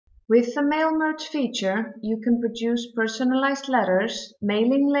With the Mail Merge feature, you can produce personalized letters,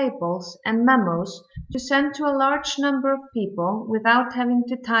 mailing labels, and memos to send to a large number of people without having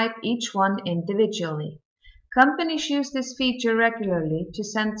to type each one individually. Companies use this feature regularly to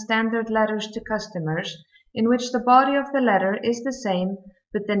send standard letters to customers, in which the body of the letter is the same,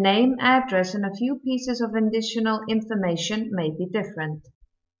 but the name, address, and a few pieces of additional information may be different.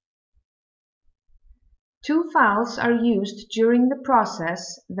 Two files are used during the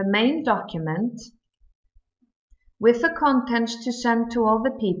process: the main document with the contents to send to all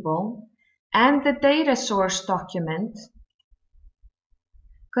the people, and the data source document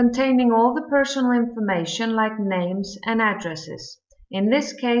containing all the personal information like names and addresses, in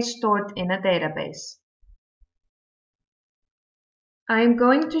this case stored in a database. I am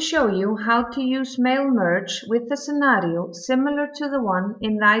going to show you how to use Mail Merge with a scenario similar to the one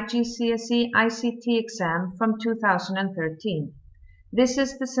in the IGCSE ICT exam from 2013. This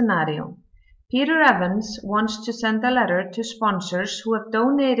is the scenario. Peter Evans wants to send a letter to sponsors who have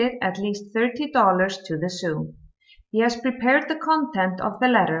donated at least $30 to the zoo. He has prepared the content of the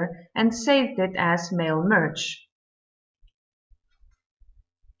letter and saved it as Mail Merge.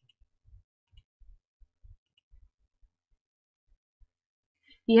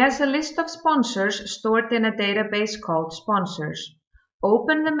 He has a list of sponsors stored in a database called Sponsors.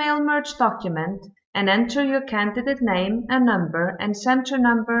 Open the Mail Merge document and enter your candidate name and number and center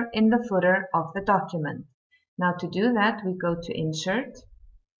number in the footer of the document. Now to do that, we go to Insert.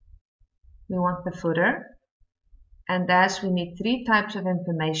 We want the footer. And as we need three types of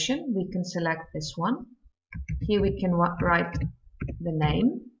information, we can select this one. Here we can write the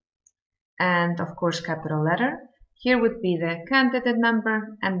name and of course capital letter. Here would be the candidate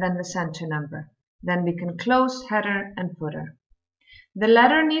number and then the center number. Then we can close header and footer. The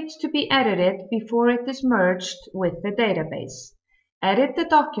letter needs to be edited before it is merged with the database. Edit the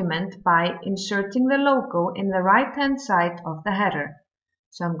document by inserting the logo in the right-hand side of the header.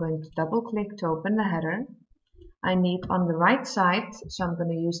 So I'm going to double click to open the header. I need on the right side, so I'm going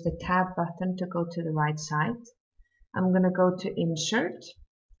to use the tab button to go to the right side. I'm going to go to Insert,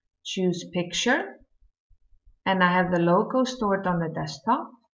 choose Picture, and I have the logo stored on the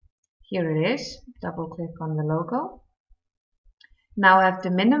desktop. Here it is. Double click on the logo. Now I have to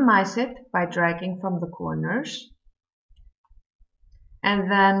minimize it by dragging from the corners.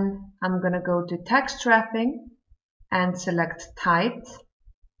 And then I'm going to go to Text Wrapping and select Tight.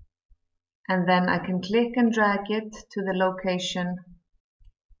 And then I can click and drag it to the location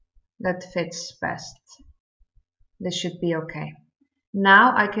that fits best. This should be okay.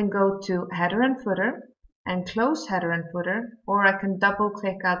 Now I can go to Header and Footer and close header and footer, or I can double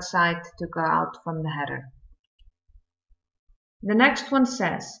click outside to go out from the header. The next one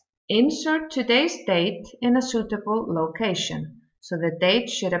says, insert today's date in a suitable location. So the date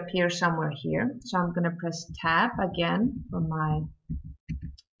should appear somewhere here. So I'm going to press Tab again from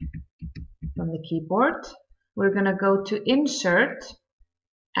the keyboard. We're going to go to Insert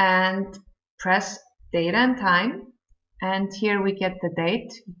and press Date and Time. And here we get the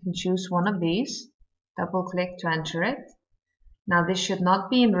date. You can choose one of these. Double click to enter it. Now this should not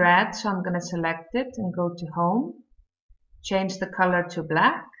be in red, so I'm going to select it and go to Home. Change the color to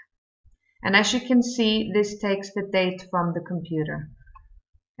black. And as you can see, this takes the date from the computer.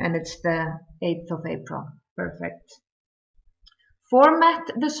 And it's the 8th of April. Perfect.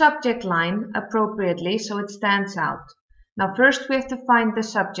 Format the subject line appropriately so it stands out. Now first we have to find the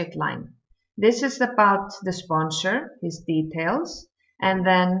subject line. This is about the sponsor, his details, and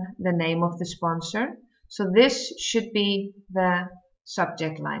then the name of the sponsor. So this should be the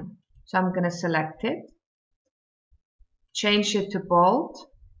subject line. So I'm going to select it, change it to bold,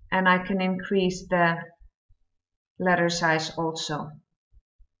 and I can increase the letter size also.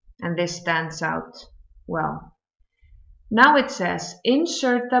 And this stands out well. Now it says,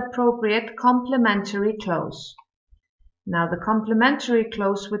 insert the appropriate complementary clause. Now the complementary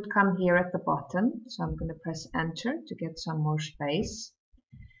clause would come here at the bottom. So I'm going to press Enter to get some more space.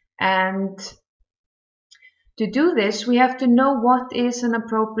 And to do this, we have to know what is an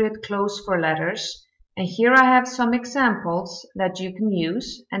appropriate clause for letters. And here I have some examples that you can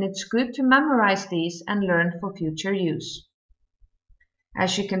use, and it's good to memorize these and learn for future use.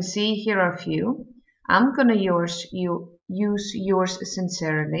 As you can see, here are a few. I'm going to use yours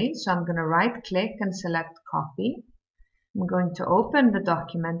sincerely, so I'm going to right click and select Copy. I'm going to open the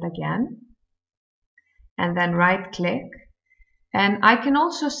document again and then right click. And I can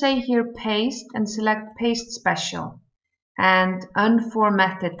also say here paste and select paste special and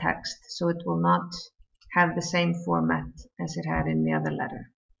unformatted text, so it will not have the same format as it had in the other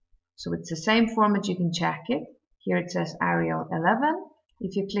letter. So it's the same format, you can check it. Here it says Arial 11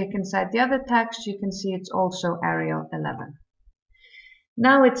 If you click inside the other text, you can see it's also Arial 11.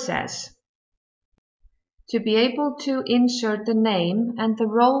 Now it says, to be able to insert the name and the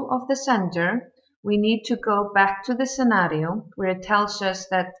role of the sender, we need to go back to the scenario where it tells us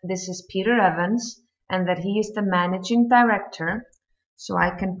that this is Peter Evans and that he is the managing director. So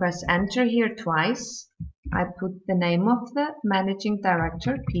I can press enter here twice. I put the name of the managing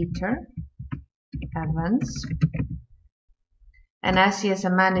director, Peter Evans. And as he is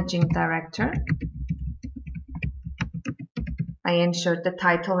a managing director, I insert the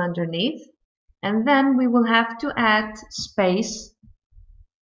title underneath. And then we will have to add space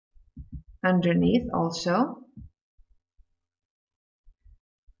underneath also.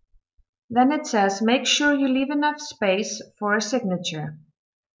 Then it says, make sure you leave enough space for a signature.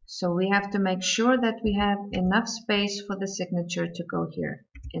 So we have to make sure that we have enough space for the signature to go here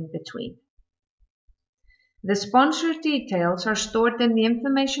in between. The sponsor details are stored in the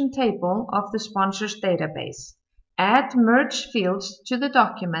information table of the sponsors database. Add merge fields to the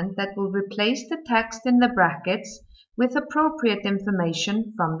document that will replace the text in the brackets with appropriate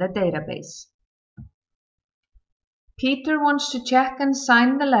information from the database. Peter wants to check and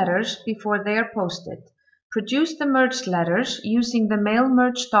sign the letters before they are posted. Produce the merged letters using the mail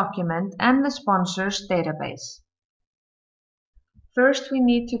merge document and the sponsors database. First, we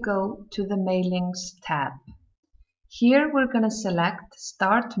need to go to the Mailings tab. Here we're going to select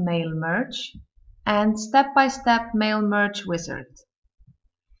Start Mail Merge and Step-by-Step Mail Merge Wizard.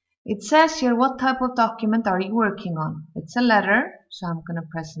 It says here, what type of document are you working on? It's a letter, so I'm going to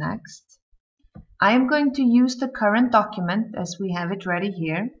press Next. I am going to use the current document as we have it ready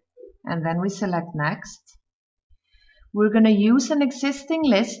here, and then we select Next. We're going to use an existing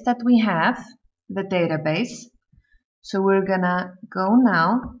list that we have, the database. So we're going to go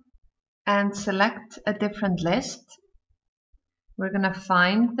now and select a different list. We're going to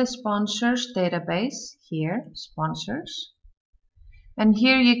find the sponsors database here, sponsors. And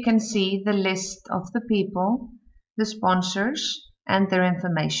here you can see the list of the people, the sponsors, and their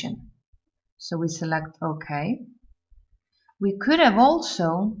information. So we select OK. We could have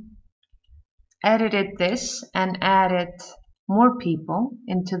also edited this and added more people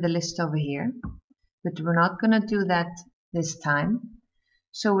into the list over here, but we're not going to do that this time.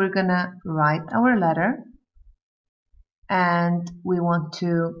 So we're going to write our letter, and we want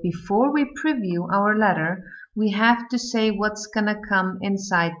to, before we preview our letter, we have to say what's going to come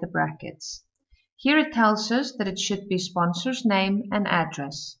inside the brackets. Here it tells us that it should be sponsor's name and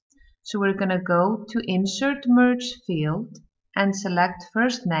address. So we're going to go to Insert Merge field and select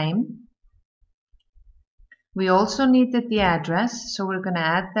first name. We also needed the address, so we're going to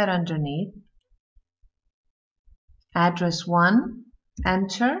add that underneath. Address 1,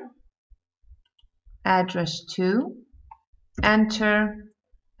 enter. Address 2, enter.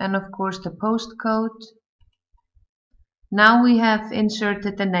 And of course the postcode. Now we have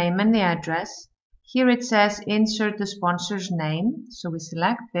inserted the name and the address. Here it says insert the sponsor's name. So we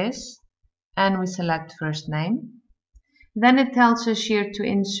select this and we select first name. Then it tells us here to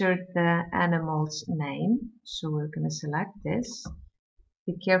insert the animal's name. So we're going to select this.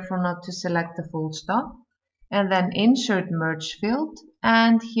 Be careful not to select the full stop. And then insert merge field.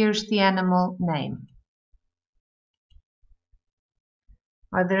 And here's the animal name.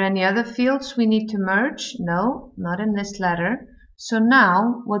 Are there any other fields we need to merge? No, not in this letter. So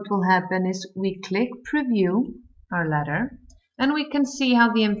now what will happen is we click preview our letter and we can see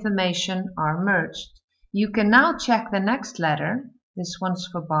how the information are merged. You can now check the next letter. This one's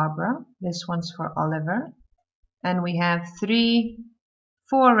for Barbara, this one's for Oliver, and we have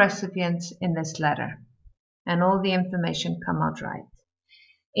 4 recipients in this letter, and all the information come out right.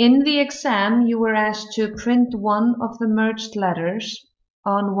 In the exam, you were asked to print one of the merged letters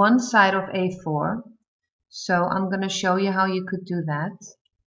on one side of A4. So I'm going to show you how you could do that.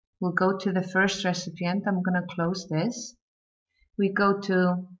 We'll go to the first recipient. I'm going to close this. We go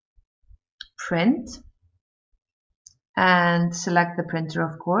to print and select the printer,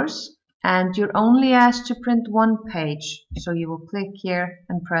 of course. And you're only asked to print one page. So you will click here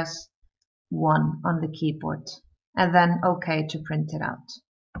and press 1 on the keyboard. And then OK to print it out.